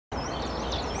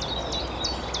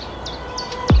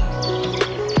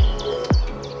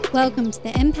Welcome to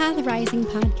the Empath Rising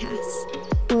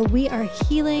podcast, where we are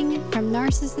healing from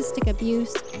narcissistic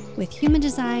abuse with human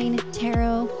design,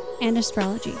 tarot, and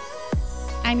astrology.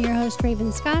 I'm your host,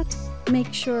 Raven Scott.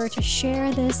 Make sure to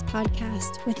share this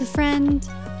podcast with a friend,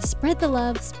 spread the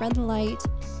love, spread the light,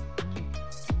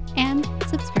 and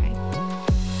subscribe.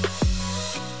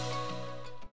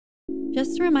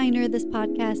 Just a reminder, this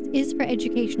podcast is for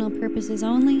educational purposes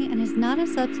only and is not a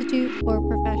substitute for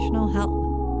professional help.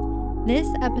 This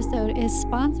episode is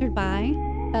sponsored by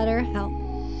BetterHelp.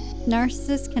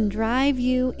 Narcissists can drive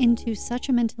you into such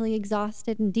a mentally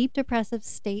exhausted and deep depressive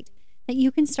state that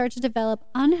you can start to develop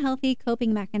unhealthy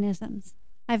coping mechanisms.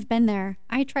 I've been there.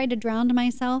 I tried to drown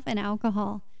myself in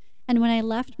alcohol. And when I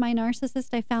left my narcissist,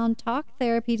 I found talk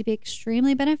therapy to be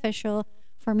extremely beneficial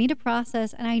for me to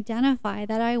process and identify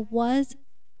that I was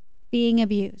being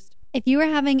abused. If you are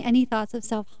having any thoughts of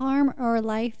self-harm or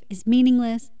life is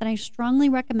meaningless, then I strongly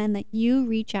recommend that you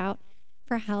reach out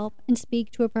for help and speak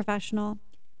to a professional.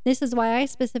 This is why I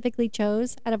specifically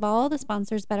chose, out of all the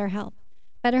sponsors, BetterHelp.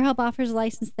 BetterHelp offers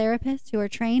licensed therapists who are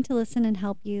trained to listen and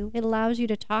help you. It allows you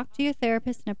to talk to your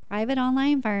therapist in a private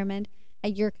online environment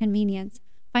at your convenience.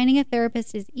 Finding a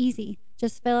therapist is easy.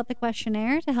 Just fill out the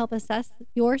questionnaire to help assess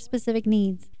your specific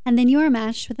needs. And then you are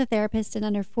matched with a therapist in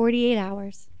under 48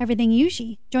 hours. Everything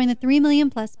Yushi. Join the 3 million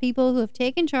plus people who have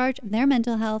taken charge of their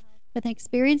mental health with an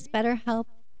experienced BetterHelp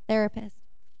therapist.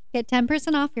 Get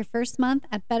 10% off your first month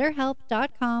at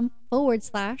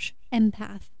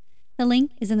betterhelp.com/empath. The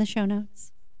link is in the show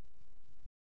notes.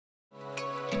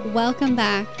 Welcome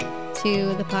back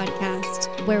to the podcast,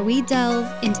 where we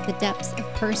delve into the depths of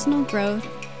personal growth,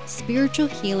 spiritual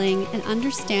healing, and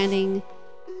understanding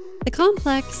the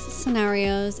complex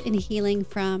scenarios in healing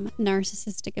from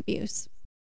narcissistic abuse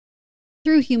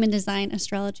through human design,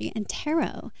 astrology, and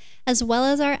tarot, as well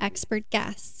as our expert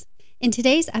guests. In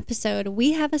today's episode,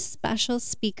 we have a special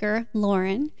speaker,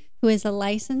 Lauren, who is a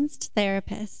licensed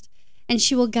therapist, and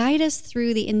she will guide us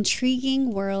through the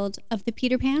intriguing world of the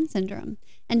Peter Pan syndrome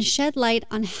and shed light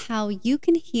on how you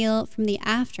can heal from the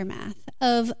aftermath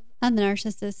of a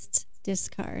narcissist's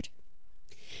discard.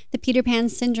 The Peter Pan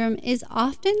syndrome is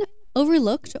often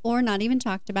overlooked or not even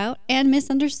talked about and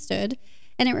misunderstood,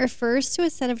 and it refers to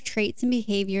a set of traits and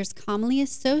behaviors commonly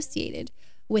associated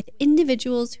with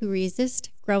individuals who resist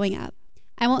growing up.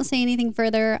 I won't say anything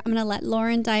further. I'm going to let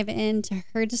Lauren dive into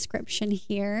her description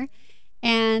here.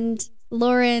 And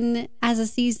Lauren, as a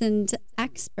seasoned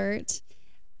expert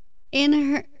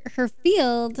in her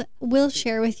field, will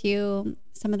share with you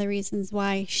some of the reasons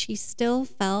why she still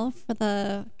fell for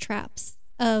the traps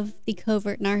of the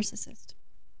covert narcissist.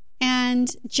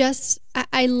 And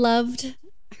I loved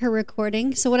her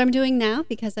recording. So what I'm doing now,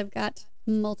 because I've got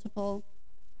multiple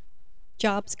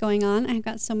jobs going on, I've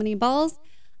got so many balls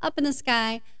up in the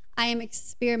sky, I am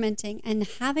experimenting and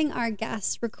having our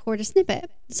guests record a snippet.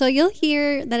 So you'll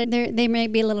hear that they may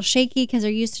be a little shaky because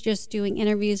they're used to just doing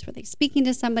interviews where they're speaking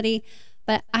to somebody.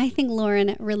 But I think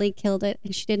Lauren really killed it,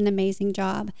 and she did an amazing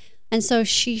job. And so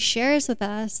she shares with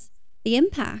us the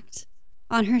impact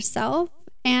on herself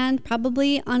and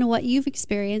probably on what you've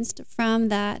experienced from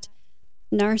that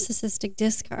narcissistic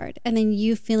discard, and then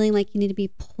you feeling like you need to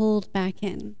be pulled back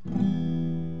in.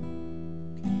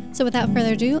 So without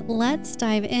further ado, let's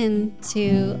dive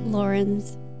into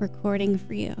Lauren's recording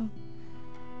for you.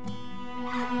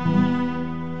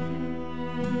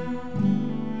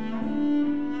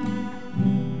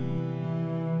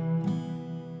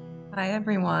 Hi,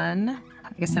 everyone.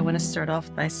 I guess I want to start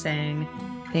off by saying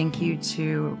thank you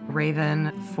to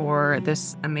Raven for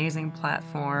this amazing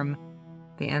platform,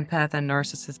 the Empath and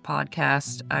Narcissist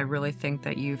podcast. I really think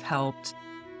that you've helped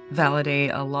validate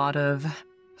a lot of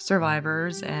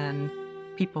survivors and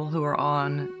people who are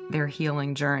on their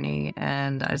healing journey.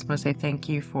 And I just want to say thank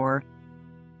you for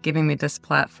giving me this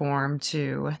platform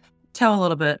to tell a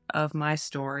little bit of my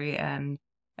story, and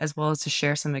as well as to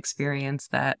share some experience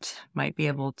that might be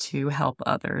able to help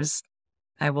others.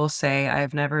 I will say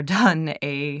I've never done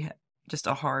just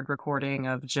a hard recording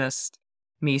of just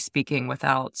me speaking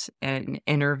without an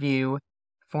interview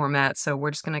format. So we're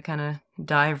just going to kind of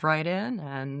dive right in,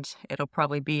 and it'll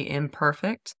probably be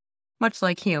imperfect, much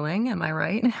like healing. Am I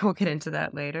right? We'll get into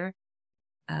that later.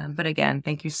 But again,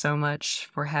 thank you so much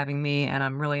for having me, and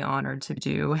I'm really honored to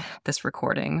do this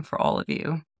recording for all of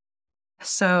you.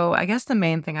 So I guess the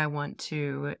main thing I want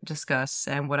to discuss,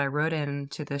 and what I wrote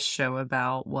into this show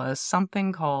about, was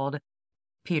something called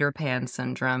Peter Pan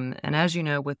syndrome. And as you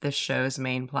know, with this show's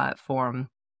main platform,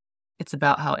 it's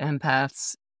about how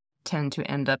empaths tend to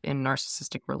end up in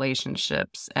narcissistic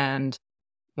relationships. And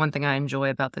one thing I enjoy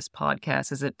about this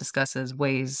podcast is it discusses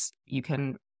ways you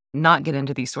can not get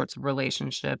into these sorts of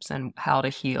relationships and how to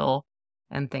heal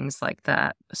and things like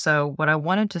that. So, what I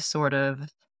wanted to sort of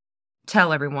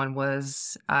tell everyone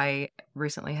was I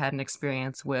recently had an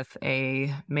experience with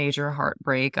a major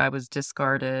heartbreak. I was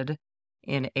discarded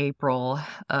in April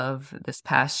of this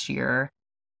past year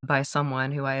by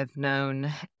someone who I have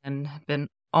known and been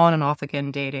on and off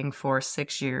again dating for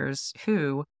 6 years,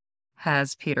 who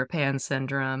has Peter Pan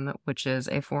syndrome, which is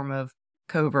a form of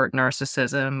covert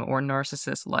narcissism or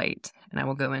narcissist light. And I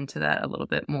will go into that a little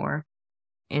bit more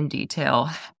in detail.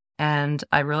 And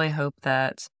I really hope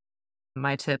that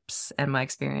my tips and my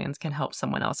experience can help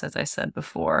someone else, as I said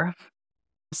before.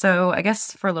 So, I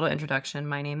guess for a little introduction,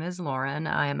 my name is Lauren.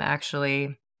 I am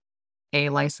actually a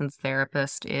licensed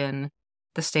therapist in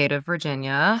the state of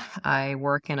Virginia. I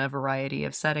work in a variety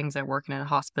of settings. I work in a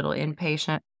hospital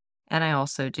inpatient, and I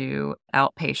also do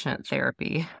outpatient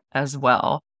therapy as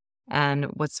well. And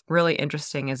what's really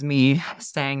interesting is me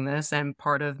saying this, and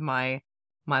part of my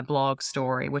blog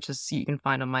story, which is you can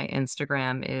find on my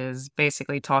Instagram, is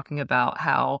basically talking about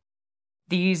how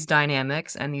these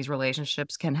dynamics and these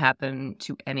relationships can happen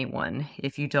to anyone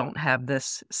if you don't have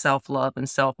this self-love and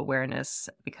self-awareness.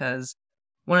 Because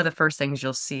one of the first things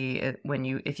you'll see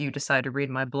if you decide to read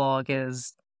my blog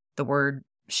is the word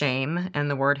shame and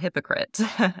the word hypocrite.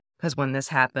 Because when this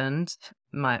happened,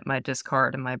 my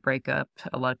discard and my breakup,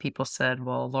 a lot of people said,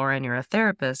 "Well, Lauren, you're a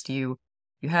therapist. You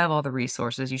have all the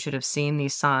resources. You should have seen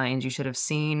these signs. You should have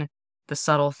seen the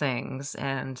subtle things."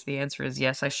 And the answer is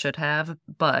yes, I should have,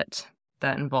 but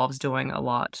that involves doing a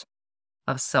lot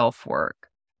of self-work.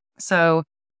 So,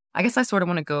 I guess I sort of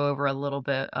want to go over a little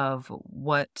bit of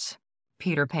what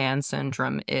Peter Pan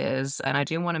syndrome is, and I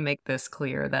do want to make this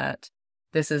clear that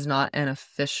this is not an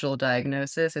official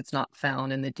diagnosis. It's not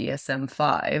found in the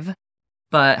DSM-5.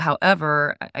 But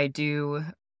however, I do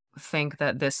think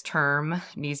that this term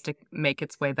needs to make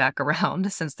its way back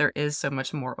around since there is so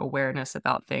much more awareness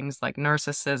about things like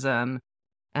narcissism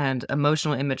and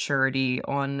emotional immaturity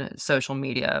on social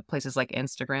media, places like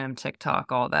Instagram,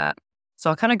 TikTok, all that. So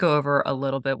I'll kind of go over a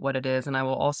little bit what it is, and I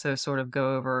will also sort of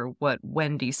go over what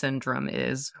Wendy syndrome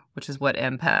is, which is what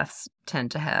empaths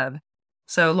tend to have.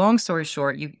 So long story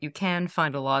short, you can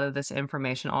find a lot of this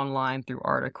information online through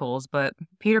articles, but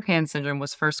Peter Pan syndrome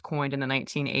was first coined in the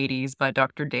 1980s by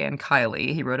Dr. Dan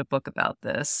Kiley. He wrote a book about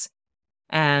this.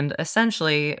 And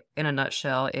essentially, in a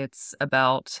nutshell, it's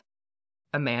about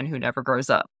a man who never grows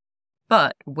up.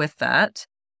 But with that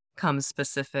comes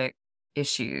specific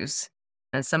issues.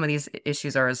 And some of these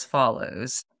issues are as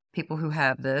follows. People who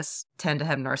have this tend to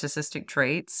have narcissistic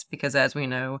traits because, as we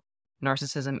know,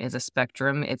 narcissism is a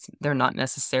spectrum. They're not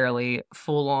necessarily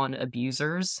full-on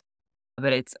abusers,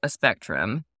 but it's a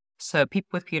spectrum. So people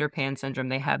with Peter Pan syndrome,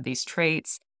 they have these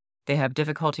traits. They have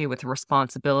difficulty with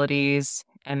responsibilities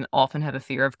and often have a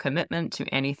fear of commitment to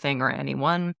anything or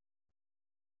anyone.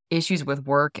 Issues with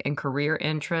work and career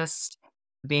interests,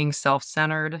 being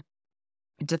self-centered,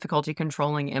 difficulty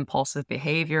controlling impulsive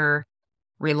behavior,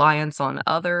 reliance on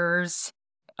others,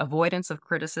 avoidance of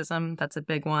criticism, that's a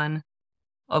big one,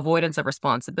 avoidance of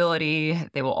responsibility.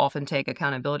 They will often take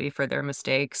accountability for their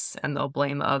mistakes and they'll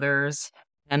blame others,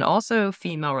 and also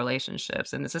female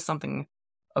relationships. And this is something,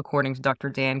 according to Dr.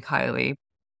 Dan Kiley,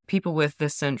 people with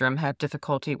this syndrome have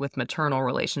difficulty with maternal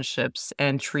relationships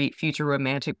and treat future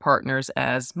romantic partners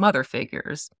as mother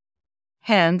figures.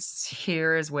 Hence,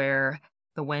 here is where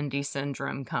the Wendy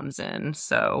syndrome comes in.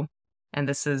 And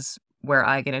this is where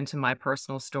I get into my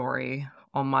personal story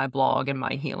on my blog and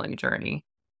my healing journey.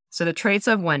 So the traits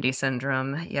of Wendy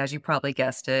syndrome, yeah, as you probably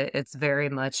guessed it, it's very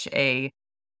much a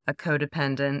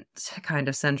codependent kind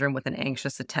of syndrome with an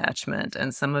anxious attachment.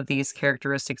 And some of these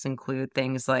characteristics include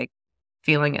things like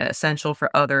feeling essential for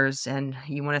others and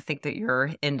you want to think that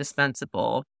you're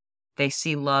indispensable. They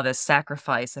see love as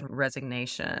sacrifice and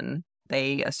resignation.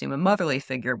 They assume a motherly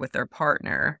figure with their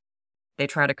partner. They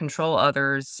try to control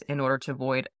others in order to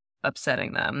avoid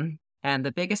upsetting them. And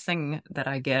the biggest thing that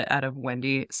I get out of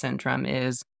Wendy syndrome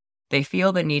is they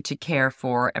feel the need to care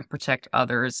for and protect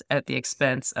others at the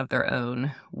expense of their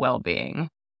own well-being.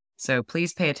 So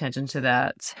please pay attention to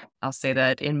that. I'll say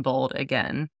that in bold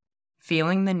again.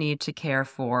 Feeling the need to care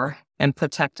for and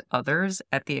protect others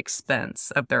at the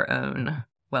expense of their own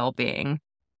well-being.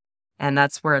 And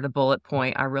that's where the bullet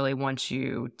point I really want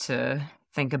you to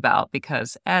think about,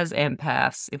 because as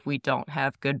empaths, if we don't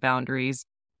have good boundaries,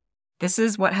 this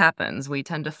is what happens. We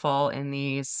tend to fall in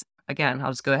these, again, I'll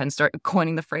just go ahead and start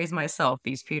coining the phrase myself,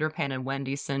 these Peter Pan and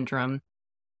Wendy syndrome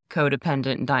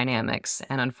codependent dynamics.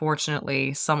 And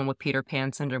unfortunately, someone with Peter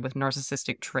Pan syndrome with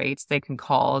narcissistic traits, they can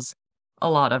cause a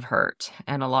lot of hurt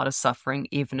and a lot of suffering,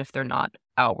 even if they're not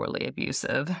outwardly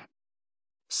abusive.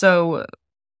 So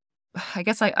I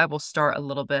guess I will start a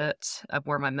little bit of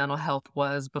where my mental health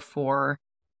was before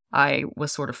I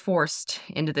was sort of forced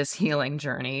into this healing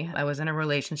journey. I was in a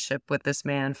relationship with this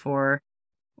man for,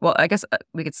 well, I guess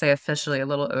we could say officially a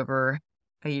little over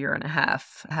a year and a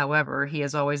half. However, he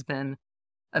has always been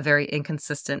a very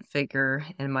inconsistent figure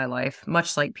in my life.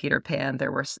 Much like Peter Pan,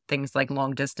 there were things like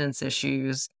long distance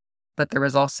issues, but there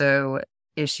was also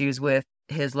issues with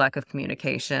his lack of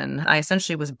communication. I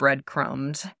essentially was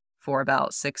breadcrumbed for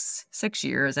about six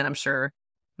years, and I'm sure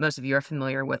most of you are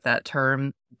familiar with that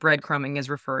term. Breadcrumbing is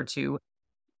referred to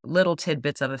little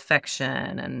tidbits of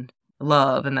affection and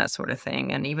love and that sort of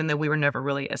thing. And even though we were never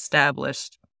really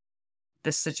established,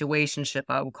 this situationship,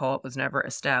 I would call it, was never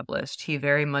established. He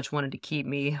very much wanted to keep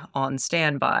me on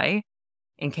standby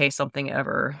in case something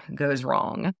ever goes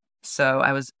wrong. So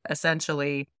I was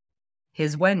essentially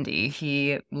his Wendy.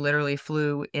 He literally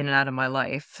flew in and out of my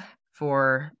life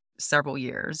for several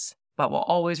years, but while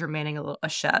always remaining a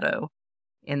shadow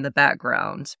in the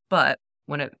background. But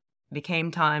when it became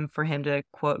time for him to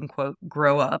quote unquote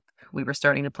grow up, we were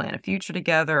starting to plan a future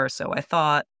together, or so I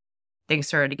thought. Things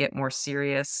started to get more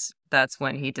serious. That's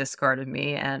when he discarded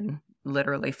me and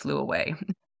literally flew away.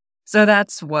 So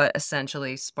that's what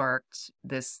essentially sparked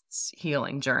this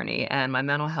healing journey. And my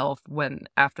mental health, when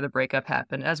after the breakup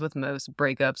happened, as with most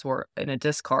breakups or in a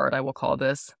discard, I will call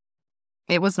this,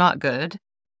 it was not good.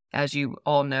 As you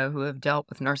all know who have dealt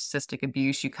with narcissistic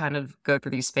abuse, you kind of go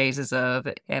through these phases of,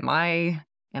 am I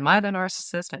the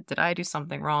narcissist? Did I do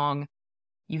something wrong?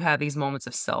 You have these moments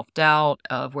of self-doubt,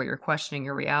 of where you're questioning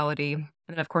your reality. And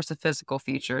then, of course, the physical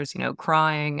features,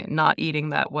 crying, not eating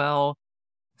that well,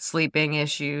 sleeping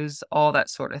issues, all that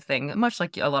sort of thing, much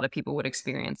like a lot of people would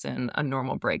experience in a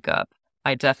normal breakup.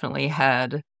 I definitely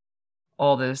had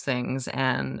all those things,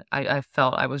 and I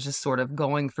felt I was just sort of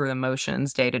going through the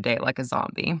motions day to day like a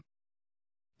zombie.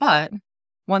 But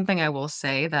one thing I will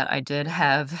say that I did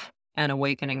have an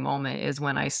awakening moment is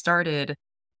when I started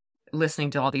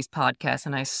listening to all these podcasts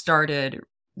and I started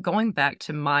going back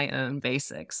to my own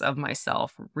basics of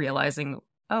myself, realizing,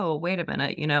 oh, wait a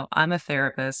minute, I'm a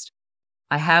therapist.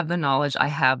 I have the knowledge, I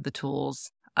have the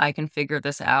tools. I can figure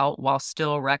this out while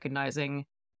still recognizing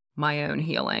my own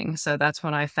healing. So that's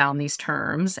when I found these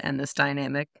terms and this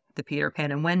dynamic, the Peter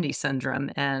Pan and Wendy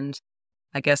syndrome. And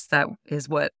I guess that is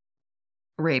what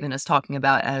Raven is talking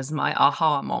about as my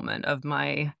aha moment of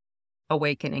my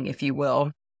awakening, if you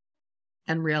will,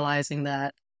 and realizing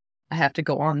that I have to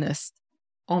go on this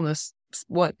almost,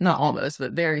 not almost,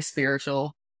 but very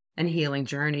spiritual and healing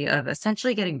journey of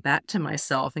essentially getting back to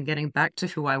myself and getting back to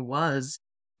who I was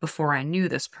before I knew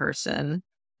this person,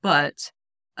 but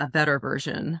a better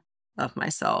version of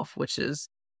myself, which is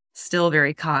still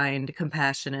very kind,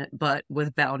 compassionate, but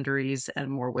with boundaries and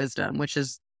more wisdom,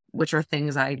 which are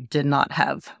things I did not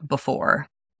have before,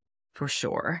 for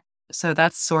sure. So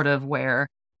that's sort of where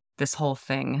this whole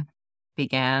thing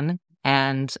began.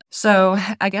 And so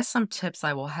I guess some tips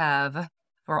I will have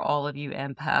for all of you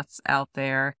empaths out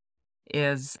there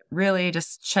is really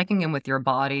just checking in with your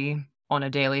body on a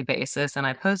daily basis. And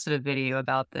I posted a video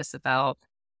about this, about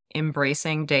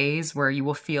embracing days where you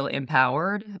will feel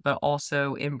empowered, but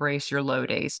also embrace your low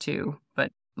days too.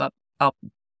 But I'll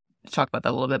talk about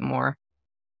that a little bit more.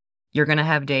 You're going to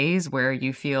have days where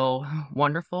you feel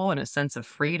wonderful and a sense of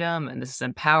freedom, and this is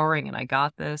empowering, and I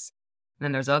got this. And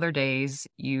then there's other days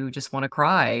you just want to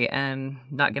cry and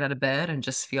not get out of bed and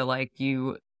just feel like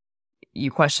you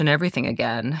question everything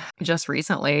again. Just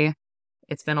recently,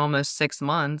 it's been almost 6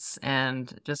 months,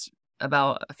 and just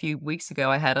about a few weeks ago,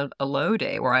 I had a low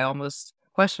day where I almost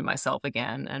questioned myself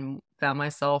again and found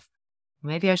myself,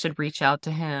 maybe I should reach out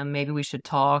to him, maybe we should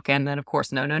talk. And then, of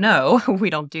course, no, we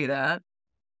don't do that.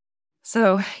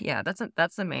 So yeah,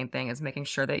 that's the main thing, is making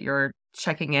sure that you're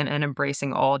checking in and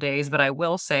embracing all days. But I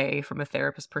will say, from a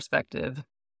therapist perspective,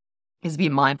 is be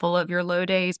mindful of your low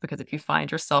days, because if you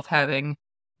find yourself having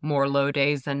more low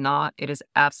days than not, it is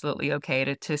absolutely okay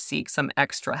to seek some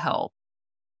extra help.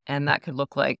 And that could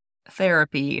look like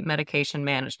therapy, medication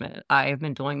management. I've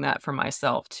been doing that for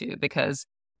myself too, because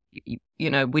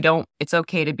it's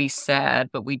okay to be sad,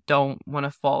 but we don't want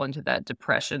to fall into that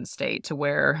depression state to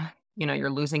where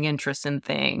you're losing interest in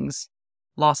things,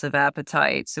 loss of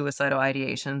appetite, suicidal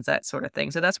ideations, that sort of thing.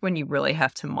 So that's when you really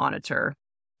have to monitor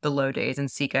the low days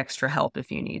and seek extra help if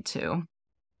you need to.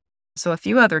 So a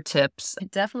few other tips: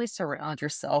 definitely surround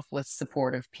yourself with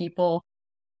supportive people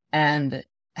and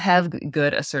have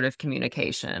good assertive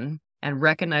communication and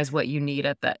recognize what you need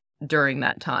during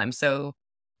that time. So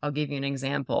I'll give you an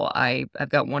example. I've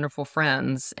got wonderful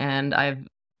friends, and I've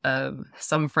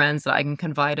some friends that I can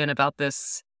confide in about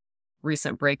this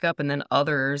recent breakup. And then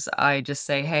others, I just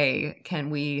say, hey, can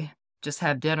we just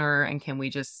have dinner and can we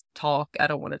just talk? I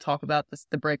don't want to talk about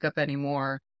the breakup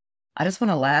anymore. I just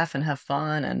want to laugh and have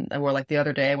fun. Or like the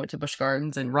other day, I went to Busch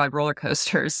Gardens and ride roller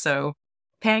coasters. So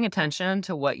paying attention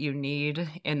to what you need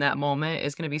in that moment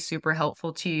is going to be super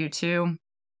helpful to you too.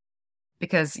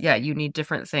 Because, yeah, you need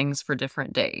different things for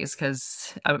different days.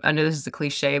 Because I know this is a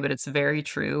cliche, but it's very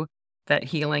true that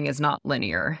healing is not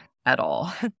linear at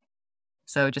all.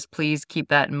 So just please keep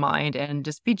that in mind and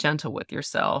just be gentle with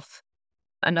yourself.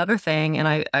 Another thing,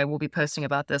 and I will be posting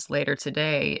about this later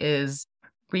today, is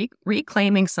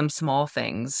reclaiming some small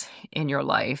things in your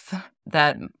life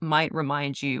that might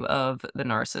remind you of the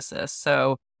narcissist.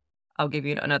 So I'll give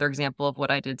you another example of what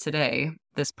I did today.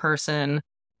 This person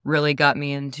really got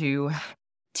me into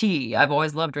tea. I've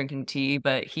always loved drinking tea,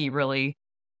 but he really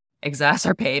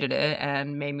exacerbated it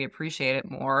and made me appreciate it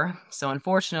more. So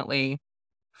unfortunately,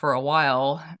 for a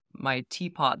while, my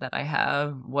teapot that I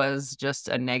have was just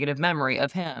a negative memory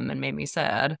of him and made me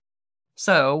sad.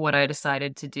 So what I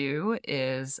decided to do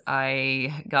is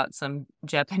I got some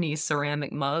Japanese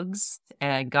ceramic mugs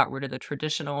and got rid of the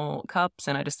traditional cups,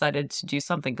 and I decided to do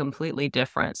something completely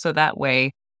different. So that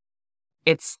way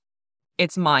it's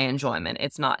it's my enjoyment,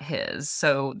 it's not his.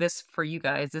 So this for you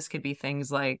guys, this could be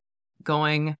things like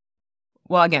going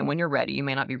well, again, when you're ready, you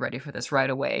may not be ready for this right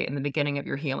away in the beginning of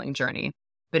your healing journey,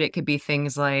 but it could be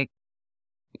things like,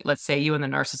 let's say you and the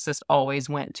narcissist always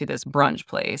went to this brunch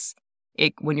place.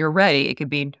 When you're ready, it could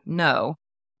be, no,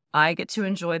 I get to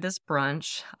enjoy this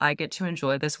brunch. I get to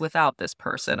enjoy this without this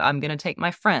person. I'm going to take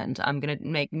my friend. I'm going to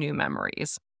make new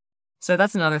memories. So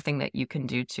that's another thing that you can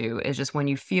do too, is just when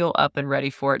you feel up and ready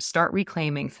for it, start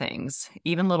reclaiming things.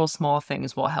 Even little small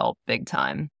things will help big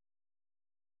time.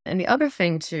 And the other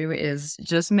thing too is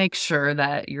just make sure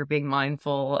that you're being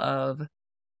mindful of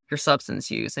your substance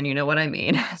use. And you know what I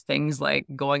mean? Things like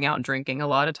going out and drinking. A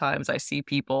lot of times I see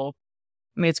people,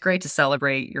 I mean, it's great to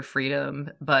celebrate your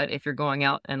freedom, but if you're going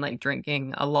out and like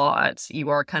drinking a lot, you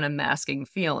are kind of masking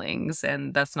feelings.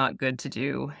 And that's not good to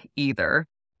do either.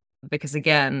 Because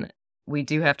again, we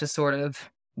do have to sort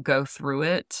of go through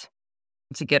it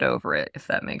to get over it, if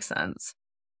that makes sense.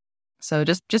 So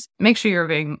just make sure you're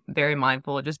being very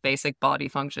mindful of just basic body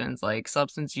functions like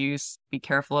substance use. Be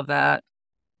careful of that.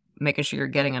 Making sure you're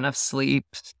getting enough sleep,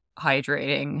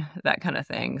 hydrating, that kind of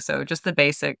thing. So just the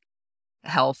basic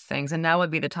health things. And now would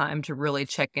be the time to really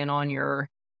check in on your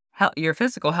your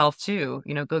physical health too.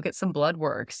 You know, go get some blood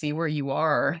work, see where you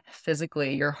are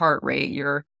physically, your heart rate,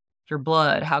 your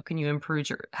blood. How can you improve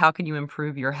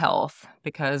your health?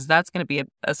 Because that's going to be an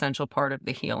essential part of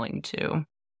the healing too.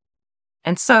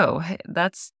 And so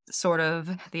that's sort of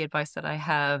the advice that I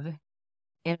have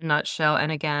in a nutshell.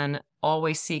 And again,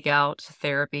 always seek out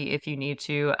therapy if you need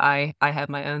to. I have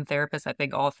my own therapist. I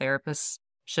think all therapists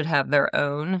should have their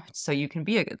own so you can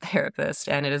be a good therapist.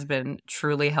 And it has been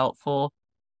truly helpful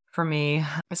for me.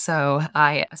 So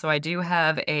I do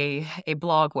have a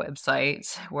blog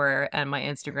website and my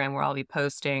Instagram where I'll be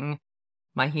posting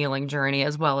my healing journey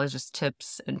as well as just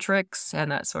tips and tricks and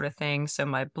that sort of thing. So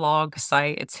my blog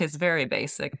site, it's very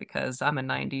basic because I'm a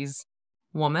 90s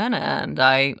woman and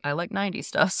I like 90s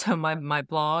stuff. So my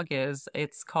blog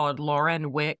it's called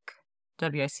Lauren Wick,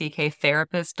 WICK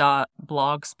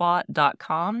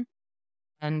therapist.blogspot.com.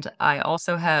 And I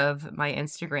also have my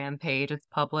Instagram page. It's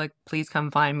public. Please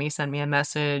come find me, send me a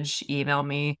message, email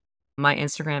me. My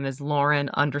Instagram is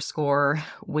Lauren_wiki.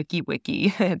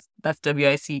 That's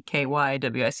WICKY.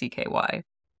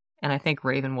 And I think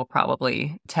Raven will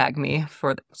probably tag me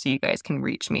so you guys can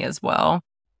reach me as well.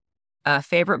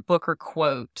 Favorite book or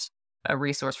quote, a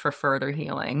resource for further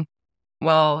healing.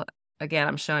 Well, again,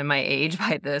 I'm showing my age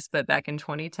by this, but back in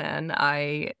 2010,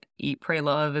 Eat, Pray,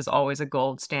 Love is always a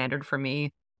gold standard for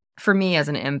me. For me as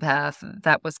an empath,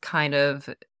 that was kind of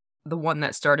the one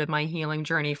that started my healing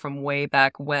journey from way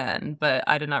back when, but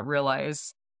I did not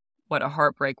realize what a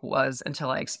heartbreak was until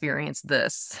I experienced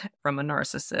this from a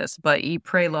narcissist. But Eat,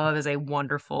 Pray, Love is a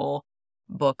wonderful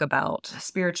book about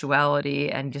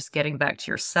spirituality and just getting back to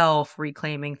yourself,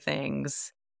 reclaiming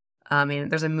things. I mean,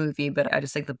 there's a movie, but I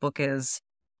just think the book is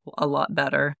a lot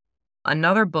better.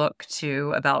 Another book,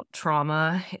 too, about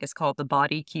trauma is called The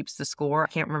Body Keeps the Score. I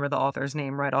can't remember the author's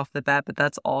name right off the bat, but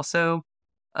that's also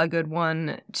a good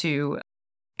one to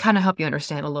kind of help you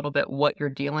understand a little bit what you're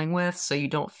dealing with so you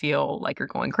don't feel like you're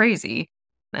going crazy.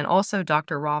 And also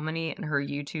Dr. Romani and her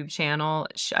YouTube channel,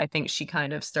 I think she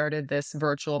kind of started this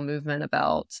virtual movement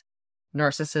about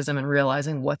narcissism and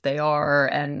realizing what they are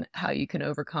and how you can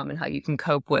overcome and how you can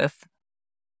cope with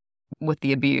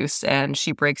the abuse. And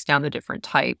she breaks down the different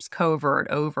types: covert,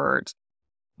 overt,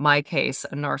 my case,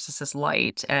 a narcissist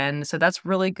light. And so that's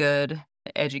really good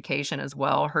education as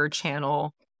well. Her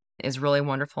channel is really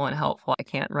wonderful and helpful. I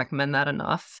can't recommend that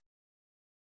enough.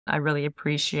 I really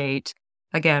appreciate,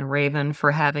 again, Raven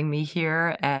for having me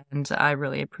here. And I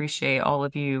really appreciate all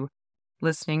of you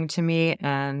listening to me.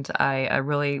 And I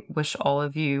really wish all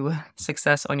of you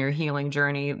success on your healing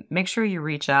journey. Make sure you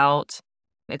reach out.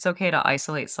 It's okay to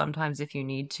isolate sometimes if you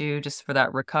need to, just for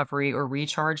that recovery or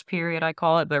recharge period, I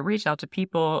call it. But reach out to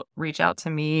people, reach out to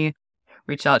me,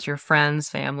 reach out to your friends,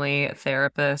 family,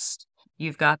 therapist.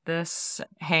 You've got this.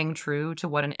 Hang true to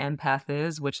what an empath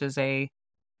is, which is a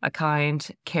kind,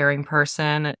 caring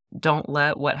person. Don't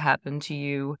let what happened to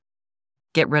you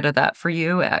get rid of that for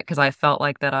you, because I felt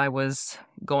like that I was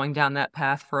going down that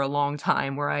path for a long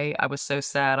time where I was so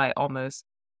sad. I almost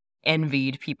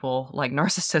envied people like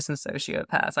narcissists and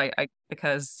sociopaths. I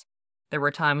because there were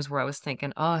times where I was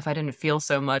thinking, oh, if I didn't feel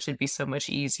so much, it'd be so much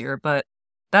easier. But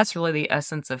that's really the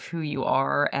essence of who you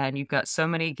are, and you've got so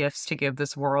many gifts to give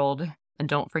this world, and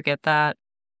don't forget that.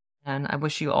 And I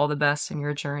wish you all the best in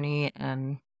your journey,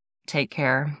 and take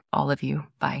care, all of you.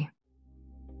 Bye.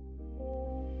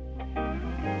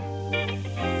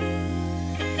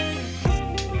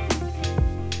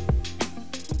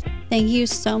 Thank you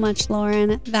so much,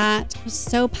 Lauren. That was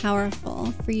so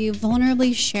powerful for you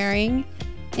vulnerably sharing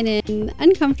in an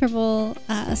uncomfortable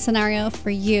scenario for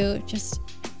you, just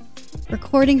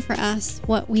recording for us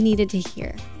what we needed to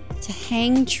hear, to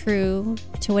hang true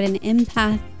to what an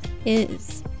empath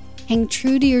is. Hang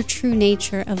true to your true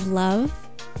nature of love,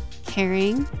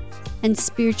 caring, and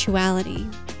spirituality.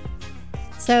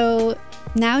 So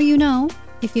now you know,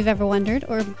 if you've ever wondered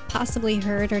or possibly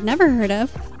heard or never heard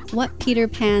of, what Peter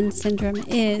Pan syndrome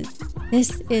is.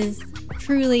 This is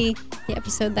truly the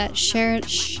episode that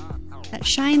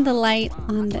shined the light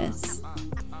on this.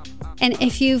 And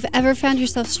if you've ever found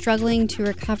yourself struggling to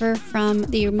recover from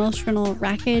the emotional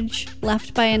wreckage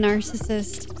left by a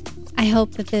narcissist, I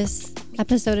hope that this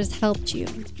episode has helped you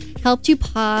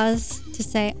pause to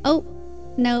say, oh,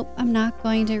 nope, I'm not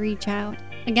going to reach out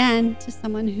again to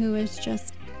someone who is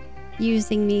just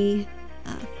using me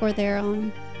for their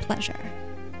own pleasure.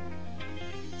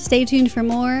 Stay tuned for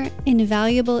more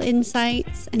invaluable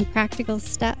insights and practical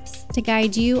steps to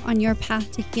guide you on your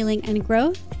path to healing and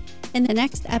growth in the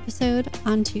next episode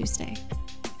on Tuesday.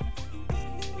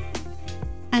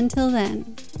 Until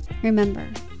then, remember,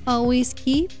 always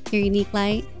keep your unique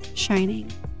light shining.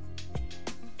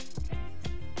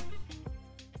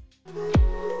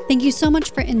 Thank you so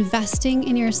much for investing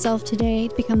in yourself today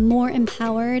to become more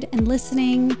empowered and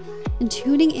listening and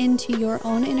tuning into your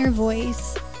own inner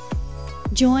voice.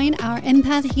 Join our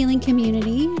empath healing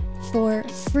community for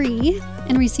free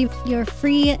and receive your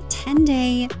free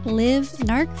 10-day Live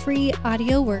Narc-Free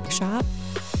audio workshop.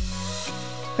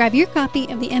 Grab your copy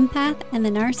of The Empath and the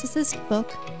Narcissist book,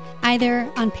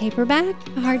 either on paperback,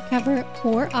 hardcover,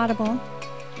 or Audible.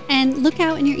 And look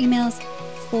out in your emails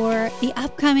for the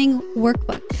upcoming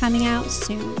workbook coming out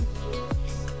soon.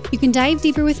 You can dive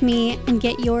deeper with me and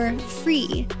get your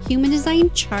free human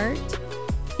design chart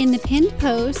in the pinned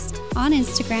post on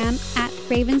Instagram at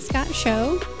Raven Scott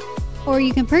Show, or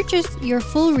you can purchase your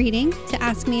full reading to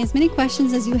ask me as many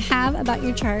questions as you have about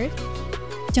your chart.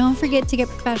 Don't forget to get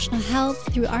professional help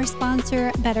through our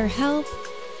sponsor, BetterHelp.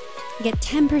 Get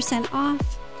 10%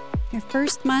 off your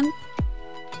first month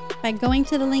by going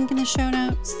to the link in the show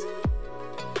notes.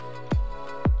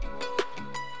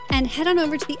 And head on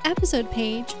over to the episode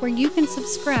page where you can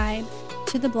subscribe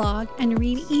to the blog and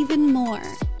read even more.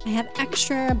 I have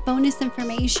extra bonus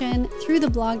information through the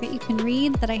blog that you can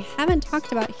read that I haven't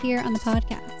talked about here on the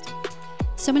podcast.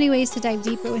 So many ways to dive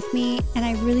deeper with me, and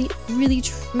I really, really,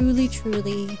 truly,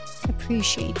 truly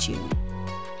appreciate you.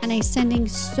 And I'm sending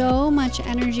so much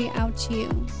energy out to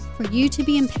you for you to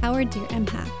be empowered, dear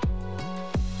empath,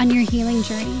 on your healing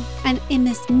journey and in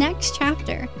this next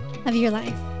chapter of your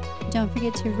life. Don't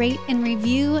forget to rate and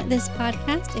review this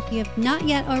podcast if you have not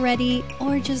yet already,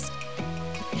 or just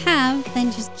have,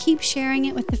 then just keep sharing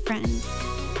it with a friend.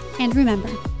 And remember,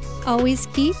 always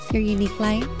keep your unique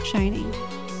light shining.